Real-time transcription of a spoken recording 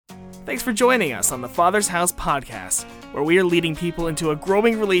Thanks for joining us on the Father's House podcast, where we are leading people into a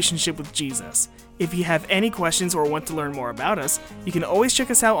growing relationship with Jesus. If you have any questions or want to learn more about us, you can always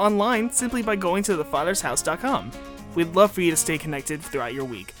check us out online simply by going to thefathershouse.com. We'd love for you to stay connected throughout your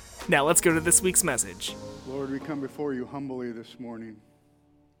week. Now let's go to this week's message. Lord, we come before you humbly this morning,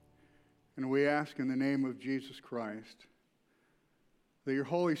 and we ask in the name of Jesus Christ that your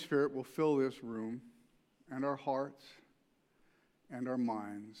Holy Spirit will fill this room and our hearts and our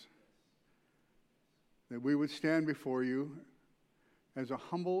minds, that we would stand before you as a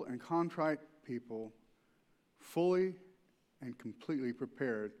humble and contrite people, fully and completely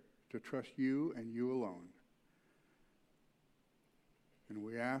prepared to trust you and you alone. And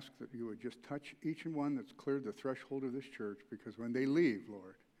we ask that you would just touch each and one that's cleared the threshold of this church, because when they leave,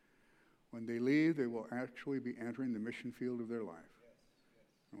 Lord, when they leave, they will actually be entering the mission field of their life.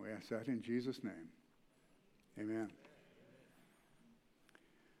 And we ask that in Jesus' name. Amen.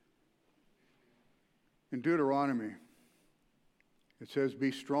 In Deuteronomy, it says,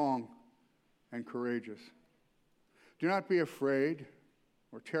 "Be strong and courageous. Do not be afraid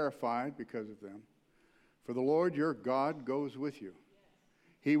or terrified because of them, for the Lord your God goes with you.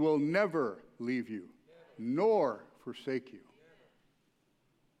 He will never leave you, nor forsake you."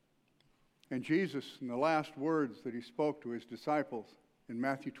 And Jesus, in the last words that he spoke to his disciples in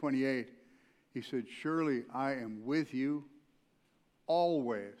Matthew 28, he said, "Surely I am with you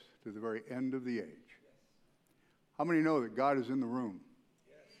always to the very end of the age." How many know that God is in the room?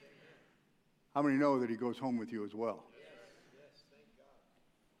 How many know that he goes home with you as well?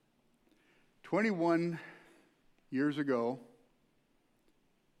 21 years ago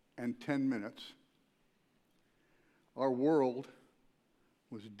and 10 minutes, our world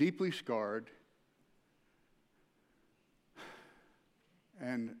was deeply scarred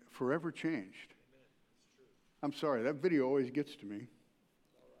and forever changed. I'm sorry, that video always gets to me.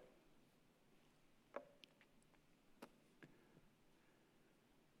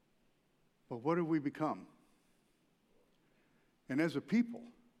 But what have we become? And as a people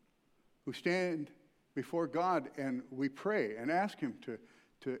who stand before God and we pray and ask him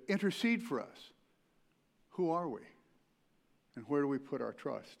to intercede for us, who are we? And where do we put our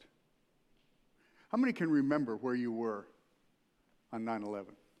trust? How many can remember where you were on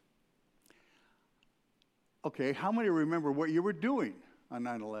 9/11? Okay, how many remember what you were doing on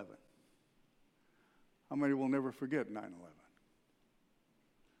 9/11? How many will never forget 9/11?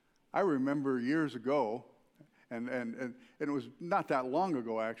 I remember years ago, and it was not that long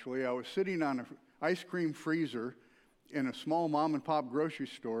ago actually, I was sitting on an ice cream freezer in a small mom and pop grocery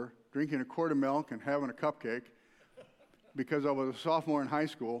store, drinking a quart of milk and having a cupcake, because I was a sophomore in high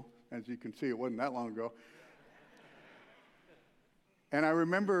school. As you can see, it wasn't that long ago. And I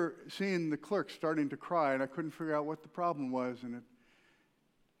remember seeing the clerk starting to cry, and I couldn't figure out what the problem was, and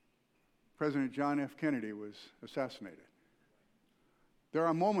President John F. Kennedy was assassinated. There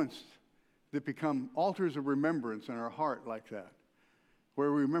are moments that become altars of remembrance in our heart like that,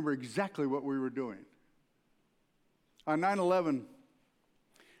 where we remember exactly what we were doing. On 9/11,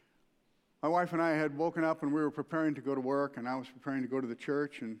 my wife and I had woken up and we were preparing to go to work, and I was preparing to go to the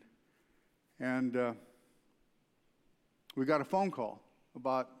church, and we got a phone call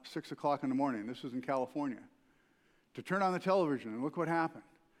about 6 o'clock in the morning. This was in California. To turn on the television and look what happened.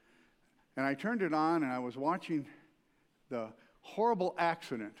 And I turned it on, and I was watching the horrible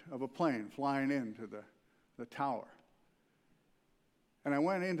accident of a plane flying into the tower. And I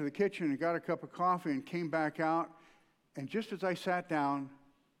went into the kitchen and got a cup of coffee and came back out, and just as I sat down,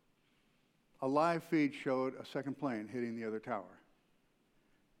 a live feed showed a second plane hitting the other tower.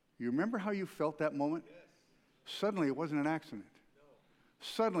 You remember how you felt that moment? Yes. Suddenly it wasn't an accident. No.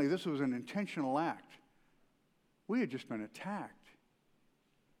 Suddenly this was an intentional act. We had just been attacked.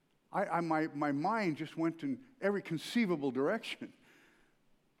 My mind just went in every conceivable direction.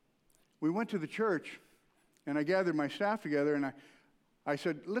 We went to the church, and I gathered my staff together, and I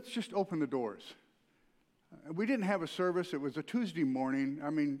said, let's just open the doors. We didn't have a service. It was a Tuesday morning. I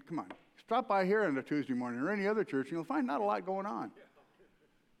mean, come on. Stop by here on a Tuesday morning or any other church, and you'll find not a lot going on.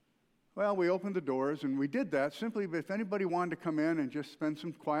 Well, we opened the doors, and we did that simply if anybody wanted to come in and just spend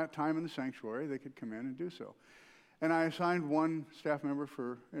some quiet time in the sanctuary, they could come in and do so. And I assigned one staff member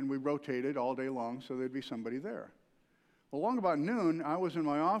and we rotated all day long so there'd be somebody there. Well, along about noon, I was in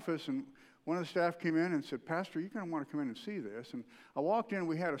my office, and one of the staff came in and said, "Pastor, you're going to want to come in and see this." And I walked in,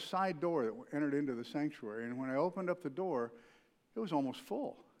 we had a side door that entered into the sanctuary, and when I opened up the door, it was almost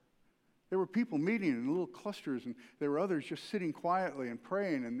full. There were people meeting in little clusters, and there were others just sitting quietly and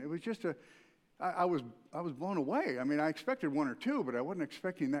praying, and it was just I was blown away. I mean, I expected one or two, but I wasn't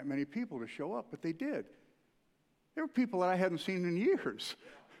expecting that many people to show up, but they did. There were people that I hadn't seen in years.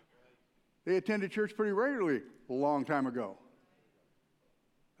 They attended church pretty regularly a long time ago.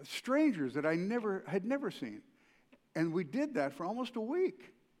 Strangers that I had never seen. And we did that for almost a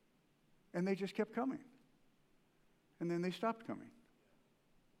week. And they just kept coming. And then they stopped coming.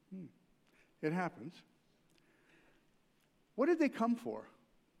 It happens. What did they come for?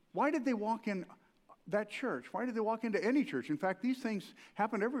 Why did they walk in that church? Why did they walk into any church? In fact, these things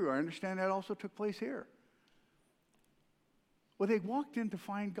happen everywhere. I understand that also took place here. Well, they walked in to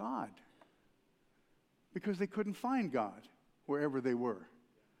find God because they couldn't find God wherever they were.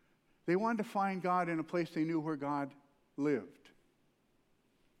 They wanted to find God in a place they knew where God lived.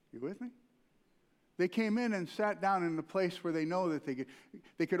 You with me? They came in and sat down in a place where they know that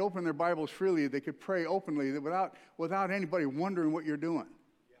they could open their Bibles freely, they could pray openly without anybody wondering what you're doing.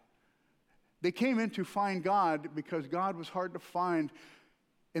 Yeah. They came in to find God because God was hard to find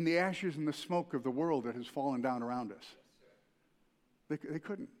in the ashes and the smoke of the world that has fallen down around us. Yes, they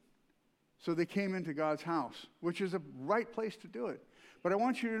couldn't. So they came into God's house, which is a right place to do it. But I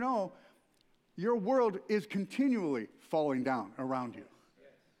want you to know, your world is continually falling down around you.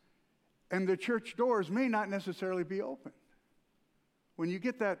 And the church doors may not necessarily be open. When you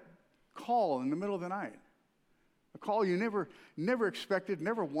get that call in the middle of the night, a call you never expected,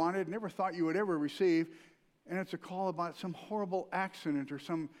 never wanted, never thought you would ever receive, and it's a call about some horrible accident or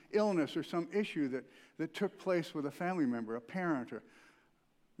some illness or some issue that took place with a family member, a parent, or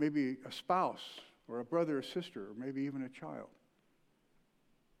maybe a spouse, or a brother or sister, or maybe even a child.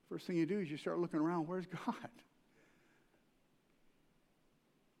 First thing you do is you start looking around, where's God?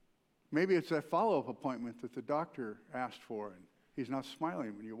 Maybe it's that follow-up appointment that the doctor asked for, and he's not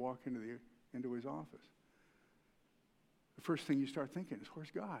smiling when you walk into his office. The first thing you start thinking is,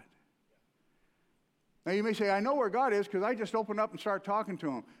 where's God? Now you may say, I know where God is because I just open up and start talking to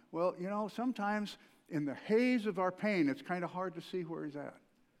him. Well, you know, sometimes in the haze of our pain, it's kind of hard to see where he's at.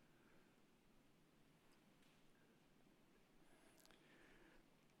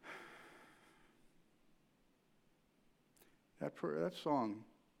 That song,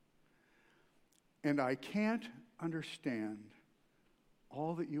 and I can't understand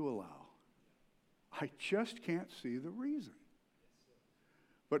all that you allow. I just can't see the reason.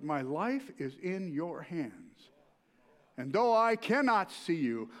 But my life is in your hands. And though I cannot see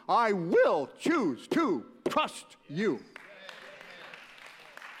you, I will choose to trust you.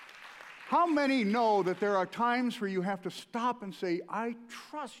 How many know that there are times where you have to stop and say, I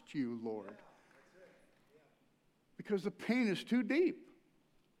trust you, Lord? Because the pain is too deep.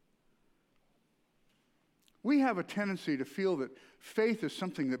 We have a tendency to feel that faith is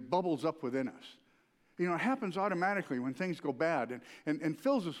something that bubbles up within us. You know, it happens automatically when things go bad and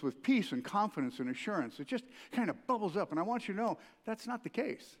fills us with peace and confidence and assurance. It just kind of bubbles up. And I want you to know that's not the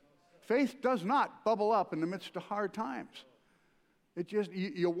case. Faith does not bubble up in the midst of hard times. It just,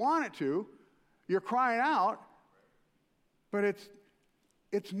 you want it to. You're crying out, but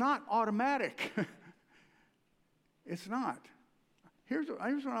it's not automatic. It's not. Here's what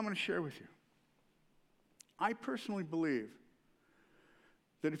I'm going to share with you. I personally believe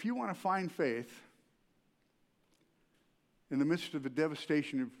that if you want to find faith in the midst of the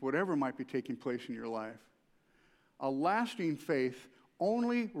devastation of whatever might be taking place in your life, a lasting faith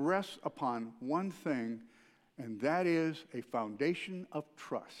only rests upon one thing, and that is a foundation of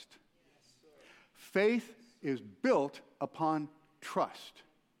trust. Faith is built upon trust.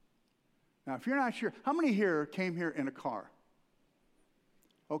 Now, if you're not sure, how many here came here in a car?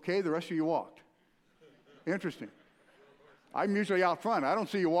 Okay, the rest of you walked. Interesting. I'm usually out front. I don't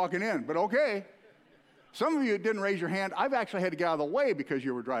see you walking in, but okay. Some of you didn't raise your hand. I've actually had to get out of the way because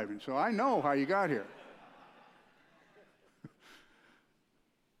you were driving, so I know how you got here.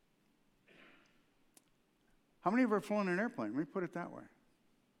 How many of you have flown in an airplane? Let me put it that way.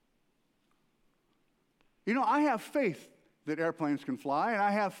 You know, I have faith that airplanes can fly, and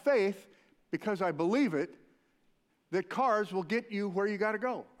I have faith, because I believe it, that cars will get you where you got to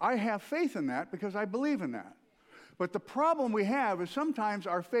go. I have faith in that because I believe in that. But the problem we have is sometimes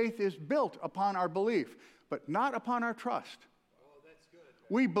our faith is built upon our belief, but not upon our trust. Oh, that's good.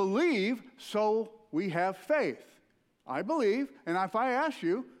 We believe, so we have faith. I believe, and if I ask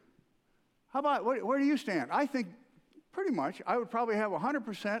you, how about, where do you stand? I think pretty much I would probably have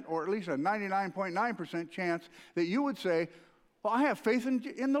 100% or at least a 99.9% chance that you would say, well, I have faith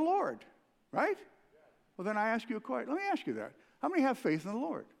in the Lord, right? Well, then I ask you a question. Let me ask you that. How many have faith in the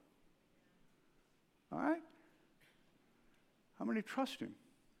Lord? All right? How many trust him?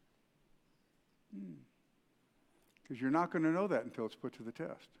 Because you're not going to know that until it's put to the test.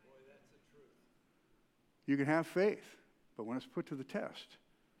 Boy, that's the truth. You can have faith, but when it's put to the test,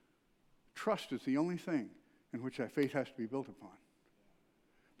 trust is the only thing in which that faith has to be built upon.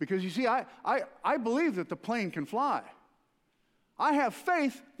 Because you see, I believe that the plane can fly. I have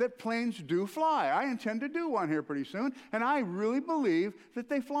faith that planes do fly. I intend to do one here pretty soon, and I really believe that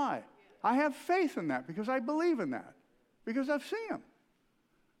they fly. I have faith in that because I believe in that, because I've seen them.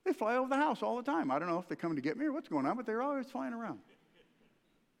 They fly over the house all the time. I don't know if they're coming to get me or what's going on, but they're always flying around.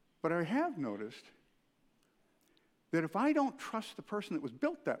 But I have noticed that if I don't trust the person that was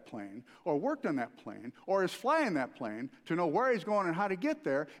built that plane or worked on that plane or is flying that plane to know where he's going and how to get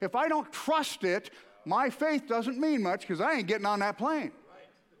there, if I don't trust it, my faith doesn't mean much because I ain't getting on that plane.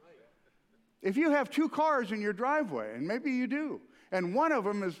 If you have two cars in your driveway, and maybe you do, and one of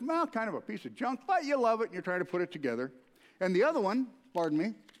them is, well, kind of a piece of junk, but you love it and you're trying to put it together, and the other one, pardon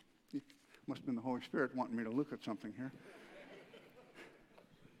me, must have been the Holy Spirit wanting me to look at something here,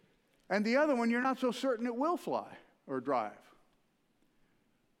 and the other one you're not so certain it will fly or drive.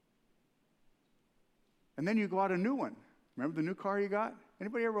 And then you go out a new one. Remember the new car you got?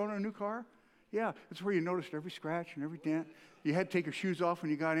 Anybody ever own a new car? Yeah, it's where you noticed every scratch and every dent. You had to take your shoes off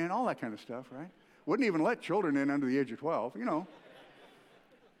when you got in, all that kind of stuff, right? Wouldn't even let children in under the age of 12, you know.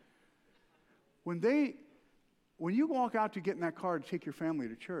 When you walk out to get in that car to take your family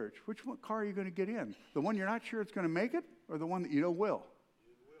to church, which car are you going to get in? The one you're not sure it's going to make it, or the one that you know will?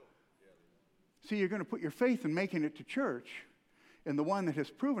 See, you're going to put your faith in making it to church in the one that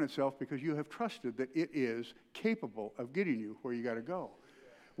has proven itself because you have trusted that it is capable of getting you where you got to go.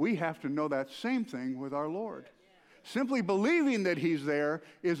 We have to know that same thing with our Lord. Simply believing that he's there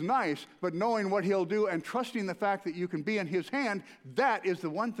is nice, but knowing what he'll do and trusting the fact that you can be in his hand, that is the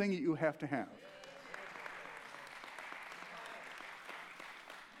one thing that you have to have.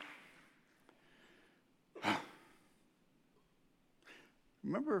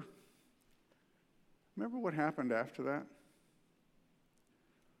 Remember what happened after that?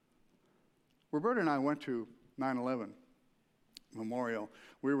 Roberta and I went to 9/11 Memorial.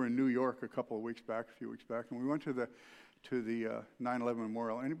 We were in New York a few weeks back, and we went to the 9/11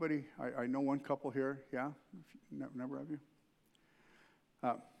 Memorial. Anybody? I know one couple here. Yeah? Never have you?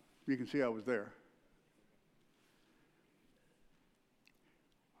 You can see I was there.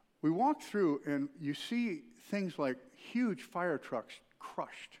 We walked through, and you see things like huge fire trucks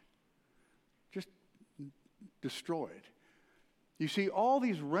crushed, just destroyed. You see all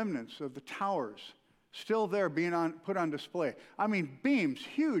these remnants of the towers still there being put on display. I mean, beams,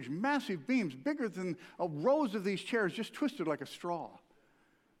 huge, massive beams, bigger than rows of these chairs, just twisted like a straw.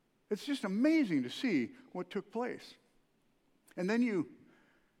 It's just amazing to see what took place. And then you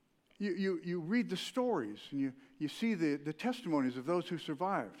read the stories, and you see the testimonies of those who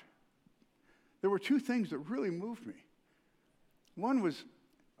survived. There were two things that really moved me. One was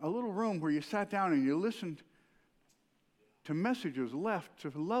a little room where you sat down and you listened to messages left to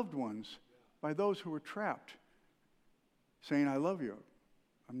loved ones by those who were trapped, saying, I love you,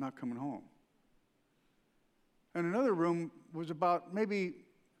 I'm not coming home. And another room was about maybe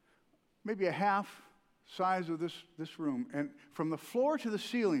a half size of this room, and from the floor to the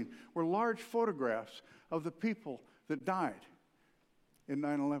ceiling were large photographs of the people that died in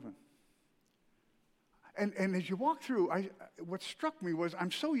 9/11. And as you walk through, what struck me was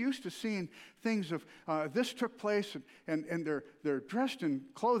I'm so used to seeing things of this took place, and they're dressed in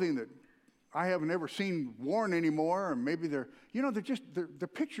clothing that I haven't ever seen worn anymore, or maybe they're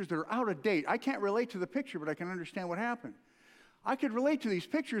pictures that are out of date. I can't relate to the picture, but I can understand what happened. I could relate to these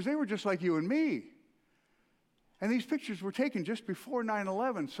pictures. They were just like you and me. And these pictures were taken just before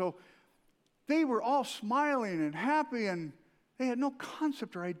 9/11, so they were all smiling and happy, and they had no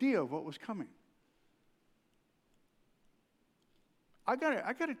concept or idea of what was coming. I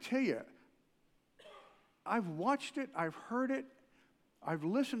got to tell you, I've watched it, I've heard it, I've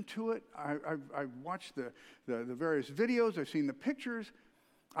listened to it, I've watched the various videos, I've seen the pictures,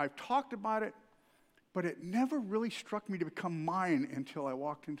 I've talked about it, but it never really struck me to become mine until I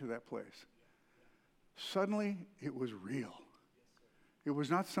walked into that place. Suddenly, it was real. It was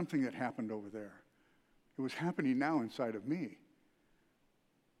not something that happened over there. It was happening now inside of me.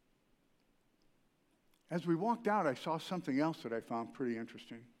 As we walked out, I saw something else that I found pretty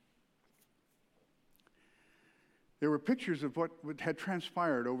interesting. There were pictures of what had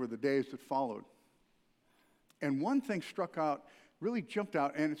transpired over the days that followed. And one thing struck out, really jumped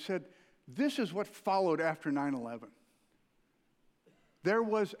out, and it said, this is what followed after 9/11. There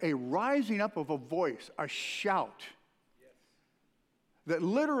was a rising up of a voice, a shout, that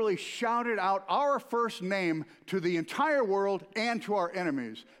literally shouted out our first name to the entire world and to our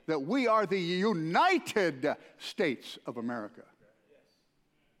enemies, that we are the United States of America.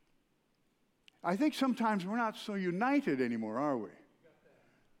 I think sometimes we're not so united anymore, are we?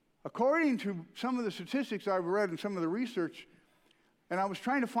 According to some of the statistics I've read and some of the research, And I was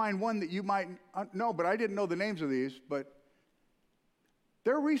trying to find one that you might know, but I didn't know the names of these. But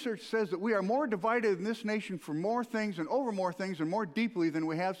their research says that we are more divided in this nation for more things and over more things and more deeply than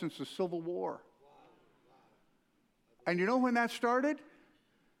we have since the Civil War. And you know when that started?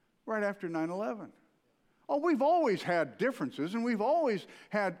 Right after 9/11. Oh, we've always had differences and we've always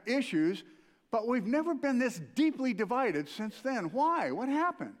had issues, but we've never been this deeply divided since then. Why? What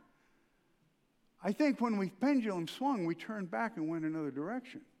happened? I think when the pendulum swung, we turned back and went another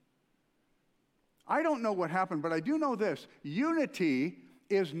direction. I don't know what happened, but I do know this. Unity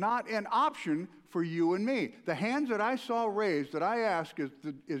is not an option for you and me. The hands that I saw raised, that I ask,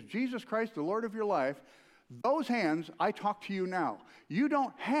 is Jesus Christ the Lord of your life? Those hands, I talk to you now. You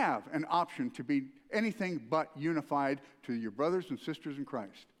don't have an option to be anything but unified to your brothers and sisters in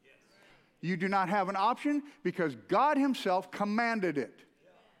Christ. Yes. You do not have an option because God himself commanded it.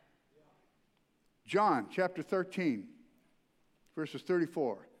 John chapter 13, verses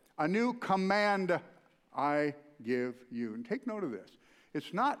 34. A new command I give you. And take note of this.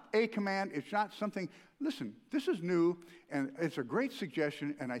 It's not a command. It's not something. Listen, this is new, and it's a great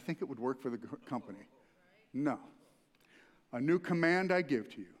suggestion, and I think it would work for the company. No. A new command I give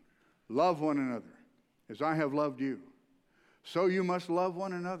to you. Love one another as I have loved you. So you must love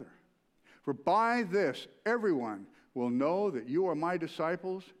one another. For by this everyone will know that you are my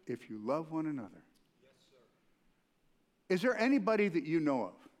disciples if you love one another. Yes, sir. Is there anybody that you know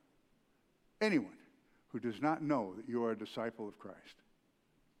of, anyone, who does not know that you are a disciple of Christ?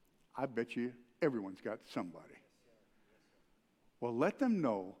 I bet you everyone's got somebody. Well, let them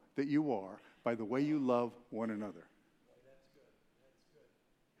know that you are by the way you love one another.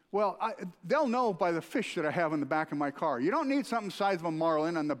 Well, they'll know by the fish that I have in the back of my car. You don't need something the size of a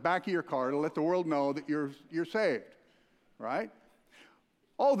marlin on the back of your car to let the world know that you're saved, right?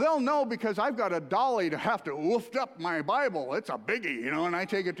 Oh, they'll know because I've got a dolly to have to lift up my Bible. It's a biggie, and I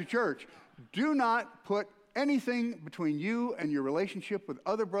take it to church. Do not put anything between you and your relationship with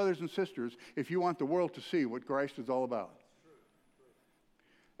other brothers and sisters if you want the world to see what Christ is all about.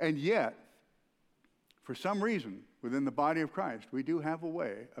 And yet, for some reason, within the body of Christ, we do have a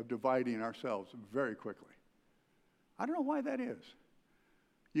way of dividing ourselves very quickly. I don't know why that is.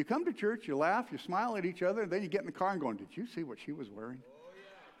 You come to church, you laugh, you smile at each other, and then you get in the car and going, did you see what she was wearing? Oh,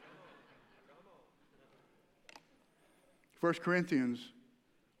 yeah. Come on. 1 Corinthians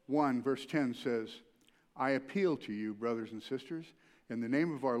 1, verse 10 says, I appeal to you, brothers and sisters, in the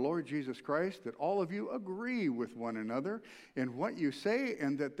name of our Lord Jesus Christ, that all of you agree with one another in what you say,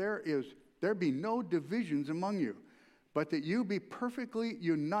 and that there be no divisions among you, but that you be perfectly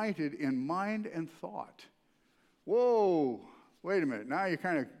united in mind and thought. Whoa, wait a minute. Now you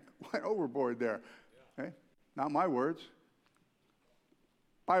kind of went overboard there. Okay? Not my words.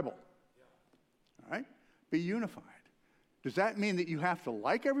 Bible. All right? Be unified. Does that mean that you have to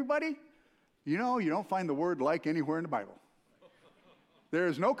like everybody? You don't find the word like anywhere in the Bible. There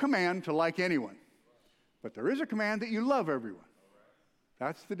is no command to like anyone, but there is a command that you love everyone.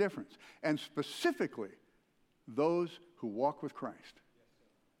 That's the difference. And specifically, those who walk with Christ,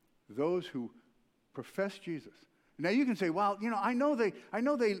 those who profess Jesus. Now you can say, well, I know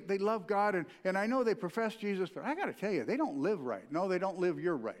they love God and I know they profess Jesus, but I got to tell you, they don't live right. No, they don't live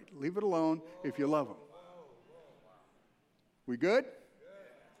your right. Leave it alone if you love them. We good?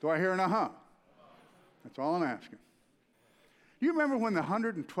 Do I hear an uh-huh? That's all I'm asking. Do you remember when the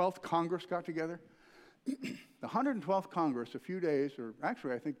 112th Congress got together? The 112th Congress, a few days, or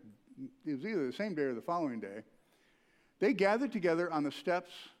actually I think it was either the same day or the following day, they gathered together on the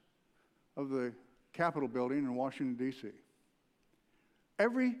steps of the Capitol building in Washington, D.C.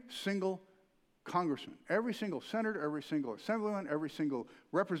 Every single congressman, every single senator, every single assemblyman, every single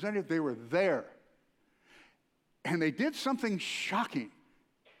representative, they were there. And they did something shocking.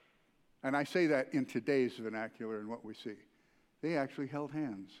 And I say that in today's vernacular and what we see. They actually held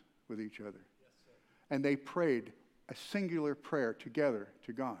hands with each other. And they prayed a singular prayer together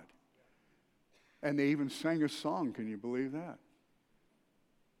to God. And they even sang a song. Can you believe that?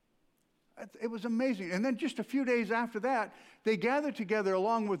 It was amazing. And then just a few days after that, they gathered together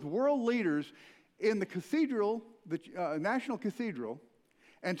along with world leaders in the cathedral, the National Cathedral,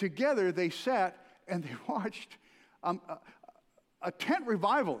 and together they sat and they watched a tent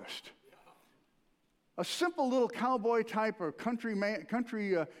revivalist. A simple little cowboy type or country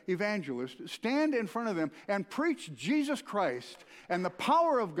evangelist stand in front of them and preach Jesus Christ and the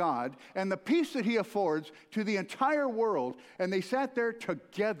power of God and the peace that he affords to the entire world. And they sat there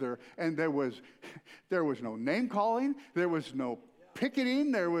together, and there was no name calling, there was no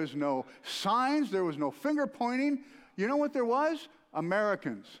picketing, there was no signs, there was no finger pointing. You know what there was?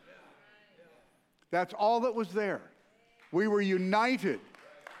 Americans. That's all that was there. We were united.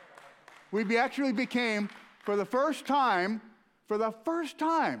 We actually became, for the first time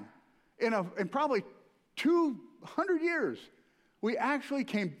in probably 200 years, we actually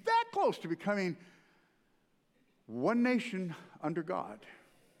came that close to becoming one nation under God,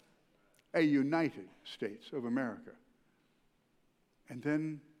 a United States of America. And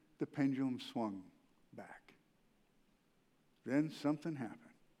then the pendulum swung back. Then something happened.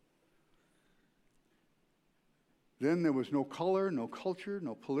 Then there was no color, no culture,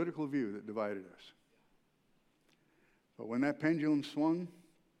 no political view that divided us. But when that pendulum swung,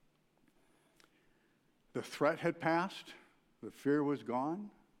 the threat had passed, the fear was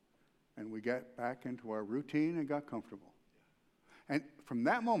gone, and we got back into our routine and got comfortable. And from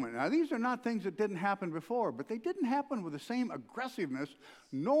that moment, now these are not things that didn't happen before, but they didn't happen with the same aggressiveness,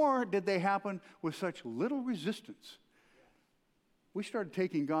 nor did they happen with such little resistance. We started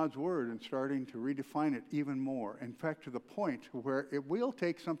taking God's word and starting to redefine it even more. In fact, to the point where it will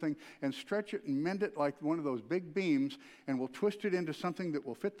take something and stretch it and mend it like one of those big beams, and we'll twist it into something that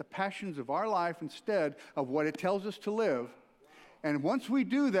will fit the passions of our life instead of what it tells us to live. And once we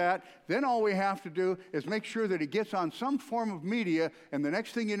do that, then all we have to do is make sure that it gets on some form of media, and the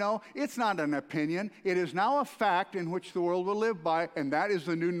next thing you know, it's not an opinion. It is now a fact in which the world will live by, and that is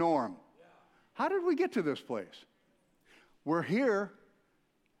the new norm. How did we get to this place? We're here,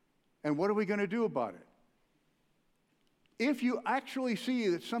 and what are we going to do about it? If you actually see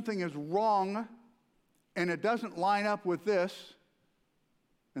that something is wrong and it doesn't line up with this,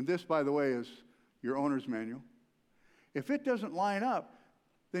 and this, by the way, is your owner's manual, if it doesn't line up,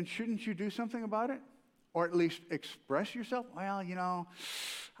 then shouldn't you do something about it? Or at least express yourself? Well,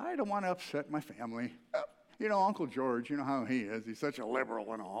 I don't want to upset my family. Uncle George, you know how he is. He's such a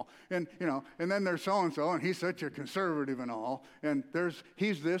liberal and all. And then there's so-and-so, and he's such a conservative and all. And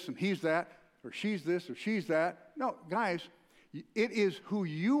he's this and he's that, or she's this or she's that. No, guys, it is who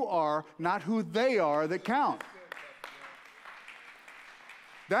you are, not who they are, that count.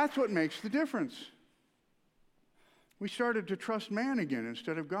 That's what makes the difference. We started to trust man again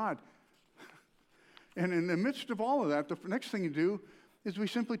instead of God. And in the midst of all of that, the next thing you do is we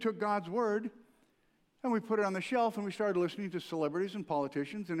simply took God's word and we put it on the shelf, and we started listening to celebrities and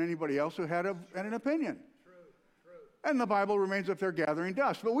politicians and anybody else who had an opinion. True. And the Bible remains up there gathering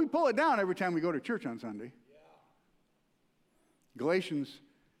dust. But we pull it down every time we go to church on Sunday. Yeah. Galatians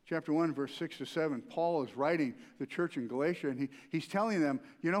chapter 1, verse 6 to 7, Paul is writing the church in Galatia, and he's telling them,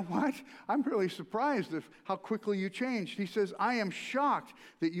 you know what? I'm really surprised at how quickly you changed. He says, I am shocked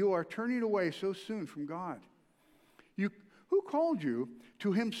that you are turning away so soon from God. Who called you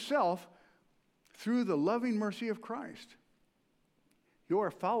to himself through the loving mercy of Christ? You are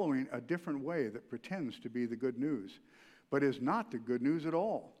following a different way that pretends to be the good news, but is not the good news at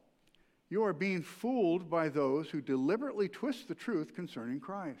all. You are being fooled by those who deliberately twist the truth concerning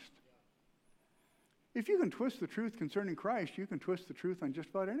Christ. If you can twist the truth concerning Christ, you can twist the truth on just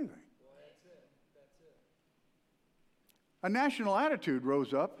about anything. Well, that's it. A national attitude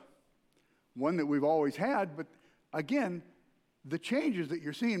rose up, one that we've always had, but again, the changes that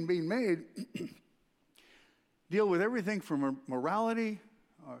you're seeing being made deal with everything from morality,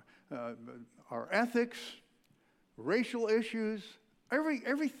 our ethics, racial issues,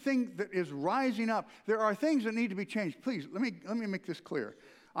 everything that is rising up. There are things that need to be changed. Please, let me make this clear.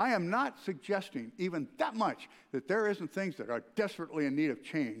 I am not suggesting even that much that there isn't things that are desperately in need of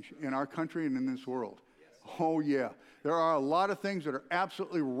change in our country and in this world. Yes. Oh, yeah. There are a lot of things that are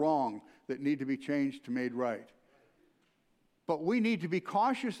absolutely wrong that need to be changed to made right. But we need to be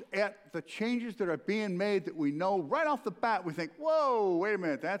cautious at the changes that are being made that we know right off the bat. We think, whoa, wait a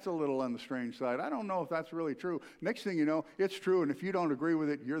minute, that's a little on the strange side. I don't know if that's really true. Next thing you know, it's true, and if you don't agree with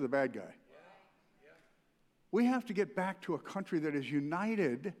it, you're the bad guy. Yeah. We have to get back to a country that is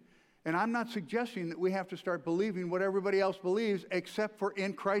united, and I'm not suggesting that we have to start believing what everybody else believes except for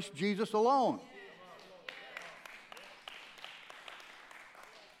in Christ Jesus alone.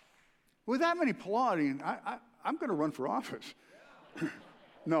 With that many applauding, I'm going to run for office.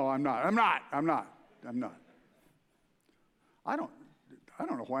 No, I'm not. I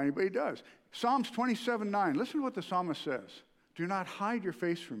don't know why anybody does. Psalms 27:9. Listen to what the psalmist says. Do not hide your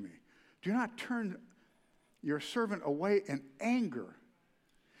face from me. Do not turn your servant away in anger.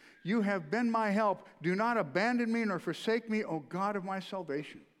 You have been my help. Do not abandon me nor forsake me, O God of my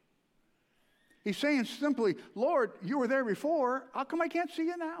salvation. He's saying simply, Lord, you were there before. How come I can't see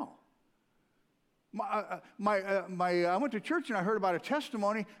you now? I went to church and I heard about a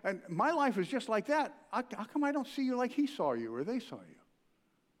testimony, and my life is just like that. How come I don't see you like he saw you or they saw you?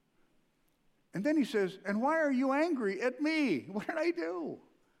 And then he says, and why are you angry at me? What did I do?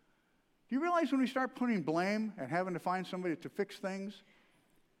 Do you realize when we start putting blame and having to find somebody to fix things,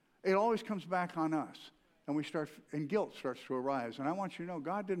 it always comes back on us. And guilt starts to arise. And I want you to know,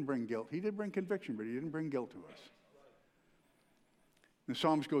 God didn't bring guilt. He did bring conviction, but he didn't bring guilt to us. The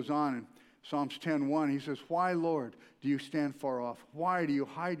Psalms goes on in Psalms 10:1, he says, "Why, Lord, do you stand far off? Why do you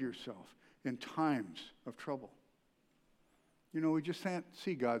hide yourself in times of trouble?" You know, we just can't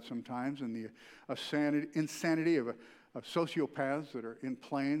see God sometimes in the insanity of sociopaths that are in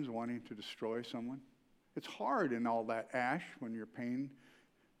planes wanting to destroy someone. It's hard in all that ash when your pain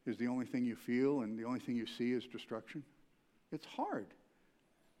is the only thing you feel and the only thing you see is destruction. It's hard.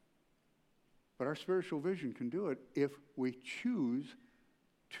 But our spiritual vision can do it if we choose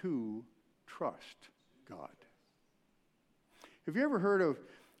to trust God. Have you ever heard of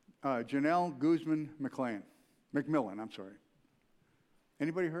Janelle Guzman McMillan?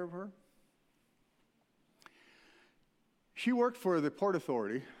 Anybody heard of her? She worked for the Port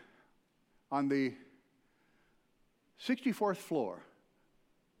Authority on the 64th floor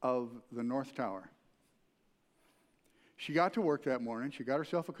of the North Tower. She got to work that morning. She got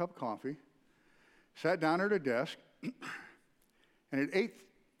herself a cup of coffee, sat down at her desk, and at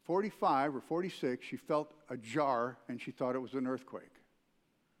 8:45 or 46, she felt a jar, and she thought it was an earthquake.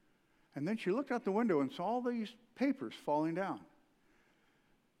 And then she looked out the window and saw all these papers falling down.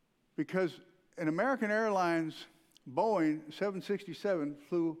 Because an American Airlines Boeing 767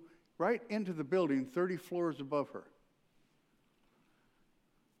 flew right into the building 30 floors above her.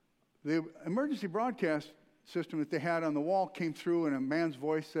 The emergency broadcast system that they had on the wall came through, and a man's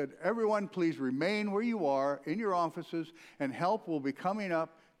voice said, "Everyone, please remain where you are in your offices, and help will be coming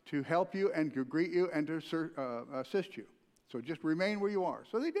up to help you and to greet you and to assist you. So just remain where you are."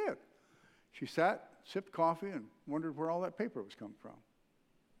 So they did. She sat, sipped coffee, and wondered where all that paper was coming from.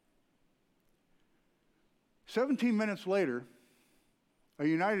 17 minutes later, a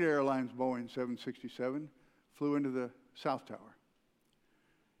United Airlines Boeing 767 flew into the South Tower.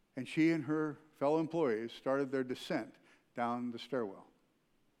 And she and her fellow employees started their descent down the stairwell.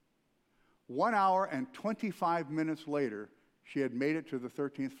 1 hour and 25 minutes later, she had made it to the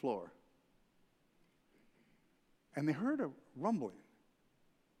 13th floor. And they heard a rumbling.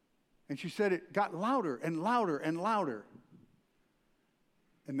 And she said it got louder and louder and louder.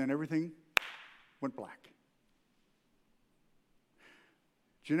 And then everything went black.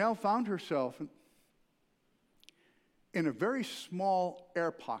 Janelle found herself in a very small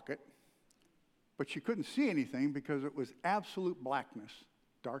air pocket, but she couldn't see anything because it was absolute blackness,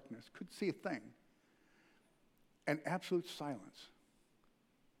 darkness, couldn't see a thing, and absolute silence.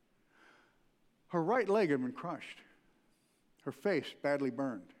 Her right leg had been crushed, her face badly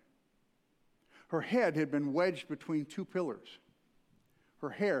burned. Her head had been wedged between two pillars. Her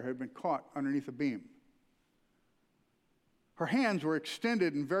hair had been caught underneath a beam. Her hands were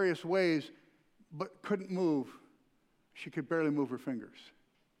extended in various ways, but couldn't move. She could barely move her fingers.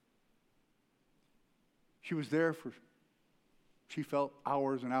 She was there for, she felt,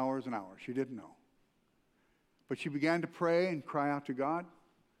 hours and hours and hours. She didn't know. But she began to pray and cry out to God.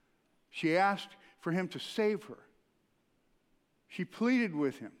 She asked for him to save her. She pleaded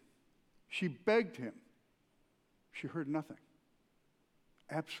with him. She begged him. She heard nothing.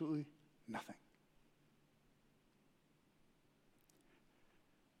 Absolutely nothing.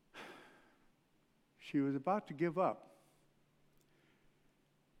 She was about to give up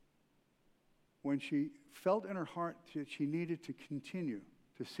when she felt in her heart that she needed to continue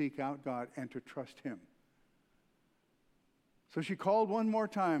to seek out God and to trust him. So she called one more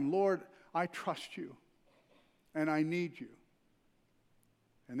time, "Lord, I trust you and I need you."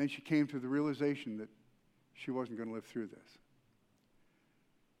 And then she came to the realization that she wasn't going to live through this.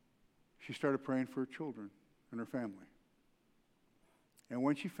 She started praying for her children and her family. And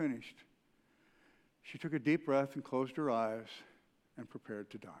when she finished, she took a deep breath and closed her eyes and prepared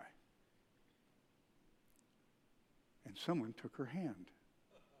to die. And someone took her hand.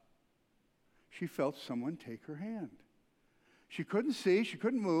 She felt someone take her hand. She couldn't see, she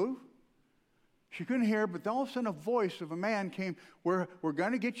couldn't move, she couldn't hear, but all of a sudden a voice of a man came, we're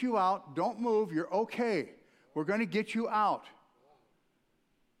going to get you out. Don't move, you're okay. We're going to get you out.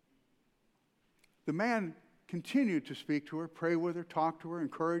 The man continued to speak to her, pray with her, talk to her,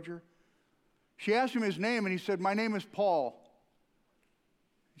 encourage her. She asked him his name, and he said, "My name is Paul."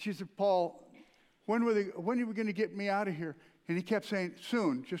 She said, "Paul, when are we going to get me out of here?" And he kept saying,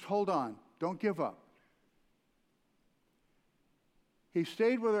 "Soon, just hold on. Don't give up." He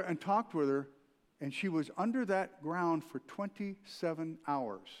stayed with her and talked with her, and she was under that ground for 27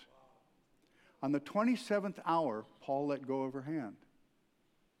 hours. On the 27th hour, Paul let go of her hand,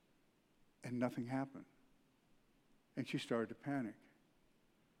 and nothing happened. And she started to panic.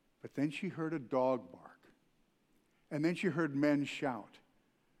 But then she heard a dog bark. And then she heard men shout.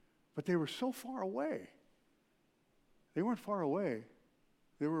 But they were so far away. They weren't far away.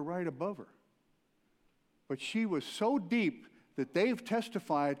 They were right above her. But she was so deep that they've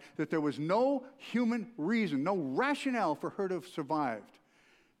testified that there was no human reason, no rationale for her to have survived.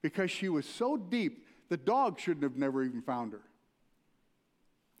 Because she was so deep, the dog shouldn't have never even found her.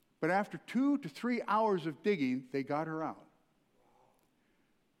 But after 2 to 3 hours of digging, they got her out.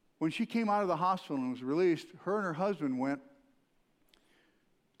 When she came out of the hospital and was released, her and her husband went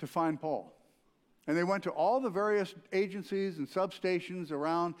to find Paul. And they went to all the various agencies and substations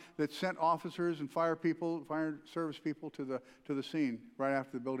around that sent officers and fire service people to the scene right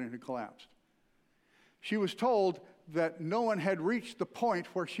after the building had collapsed. She was told that no one had reached the point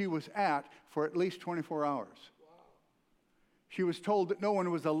where she was at for at least 24 hours. She was told that no one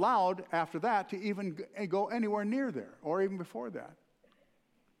was allowed after that to even go anywhere near there, or even before that,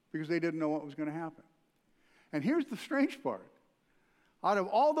 because they didn't know what was going to happen. And here's the strange part. Out of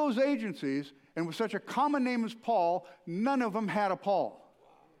all those agencies, and with such a common name as Paul, none of them had a Paul.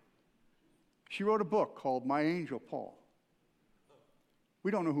 She wrote a book called My Angel Paul.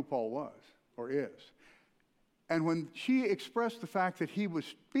 We don't know who Paul was or is. And when she expressed the fact that he was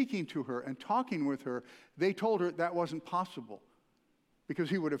speaking to her and talking with her, they told her that wasn't possible because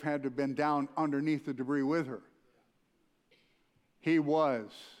he would have had to have been down underneath the debris with her. He was.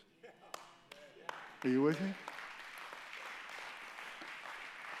 Are you with me?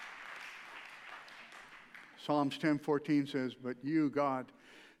 Psalms 10:14 says, "But you, God,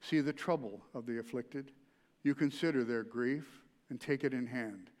 see the trouble of the afflicted. You consider their grief and take it in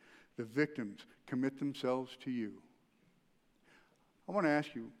hand. The victims commit themselves to you." I want to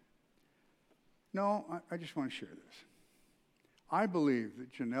ask you, I just want to share this. I believe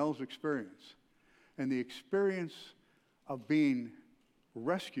that Janelle's experience and the experience of being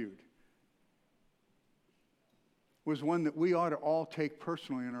rescued was one that we ought to all take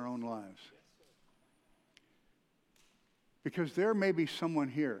personally in our own lives. Because there may be someone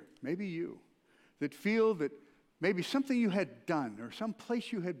here, maybe you, that feel that maybe something you had done or some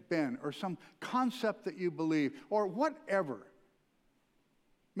place you had been or some concept that you believe or whatever,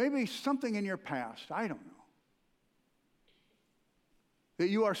 maybe something in your past, I don't know, that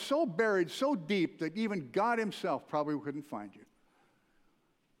you are so buried, so deep that even God himself probably couldn't find you.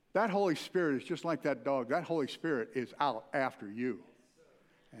 That Holy Spirit is just like that dog. That Holy Spirit is out after you.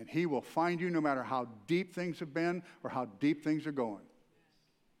 And he will find you no matter how deep things have been or how deep things are going.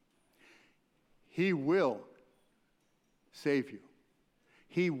 He will save you.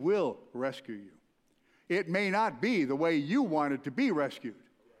 He will rescue you. It may not be the way you want it to be rescued.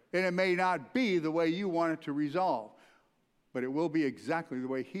 And it may not be the way you want it to resolve. But it will be exactly the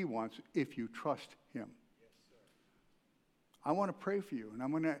way he wants if you trust him. I want to pray for you. And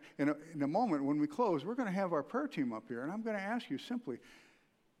I'm going to, in a moment when we close, we're going to have our prayer team up here. And I'm going to ask you simply,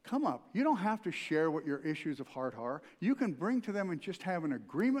 come up. You don't have to share what your issues of heart are. You can bring to them and just have an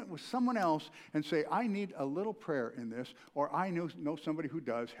agreement with someone else and say, I need a little prayer in this, or I know somebody who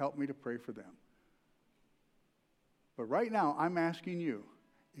does. Help me to pray for them. But right now, I'm asking you,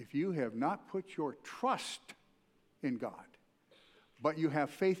 if you have not put your trust in God, but you have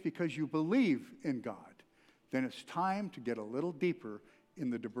faith because you believe in God, then it's time to get a little deeper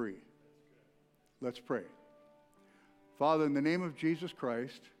in the debris. Let's pray. Father, in the name of Jesus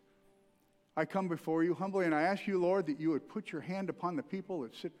Christ, I come before you humbly and I ask you, Lord, that you would put your hand upon the people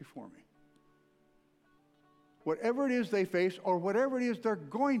that sit before me. Whatever it is they face or whatever it is they're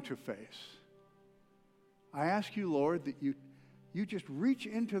going to face, I ask you, Lord, that you just reach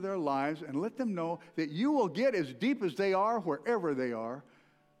into their lives and let them know that you will get as deep as they are, wherever they are,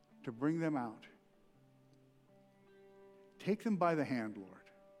 to bring them out. Take them by the hand, Lord,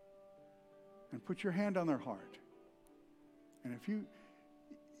 and put your hand on their heart. And if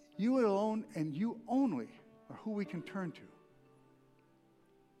you alone and you only are who we can turn to.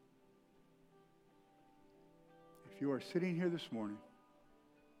 If you are sitting here this morning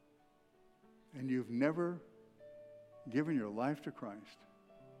and you've never given your life to Christ,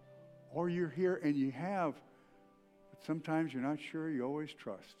 or you're here and you have, but sometimes you're not sure, you always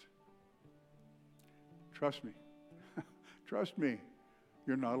trust. Trust me. Trust me,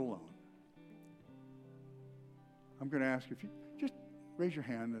 you're not alone. I'm going to ask you if you just raise your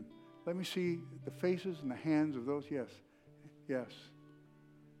hand and let me see the faces and the hands of those. Yes. Yes.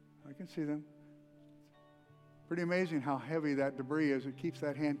 I can see them. Pretty amazing how heavy that debris is. It keeps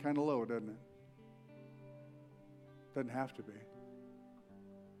that hand kind of low, doesn't it? Doesn't have to be.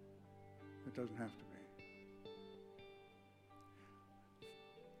 It doesn't have to be.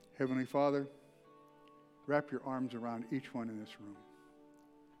 Heavenly Father, wrap your arms around each one in this room.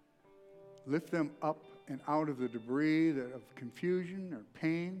 Lift them up and out of the debris of confusion or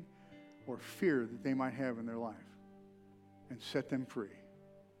pain or fear that they might have in their life, and set them free.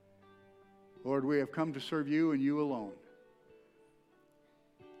 Lord, we have come to serve you and you alone.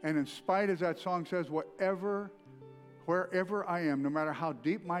 And in spite, as that song says, wherever I am, no matter how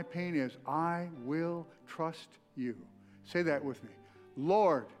deep my pain is, I will trust you. Say that with me.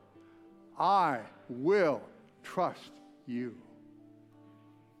 Lord, I will trust you.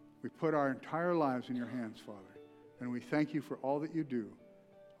 We put our entire lives in your hands, Father, and we thank you for all that you do,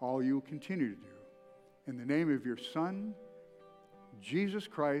 all you will continue to do. In the name of your Son, Jesus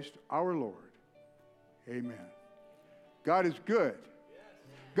Christ, our Lord. Amen. God is good.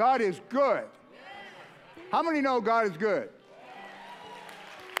 God is good. How many know God is good?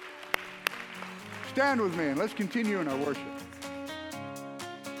 Stand with me and let's continue in our worship.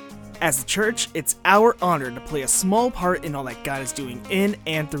 As a church, it's our honor to play a small part in all that God is doing in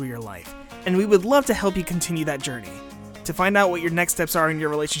and through your life, and we would love to help you continue that journey. To find out what your next steps are in your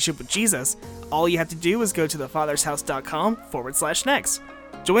relationship with Jesus, all you have to do is go to thefathershouse.com/next.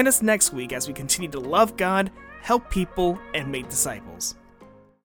 Join us next week as we continue to love God, help people, and make disciples.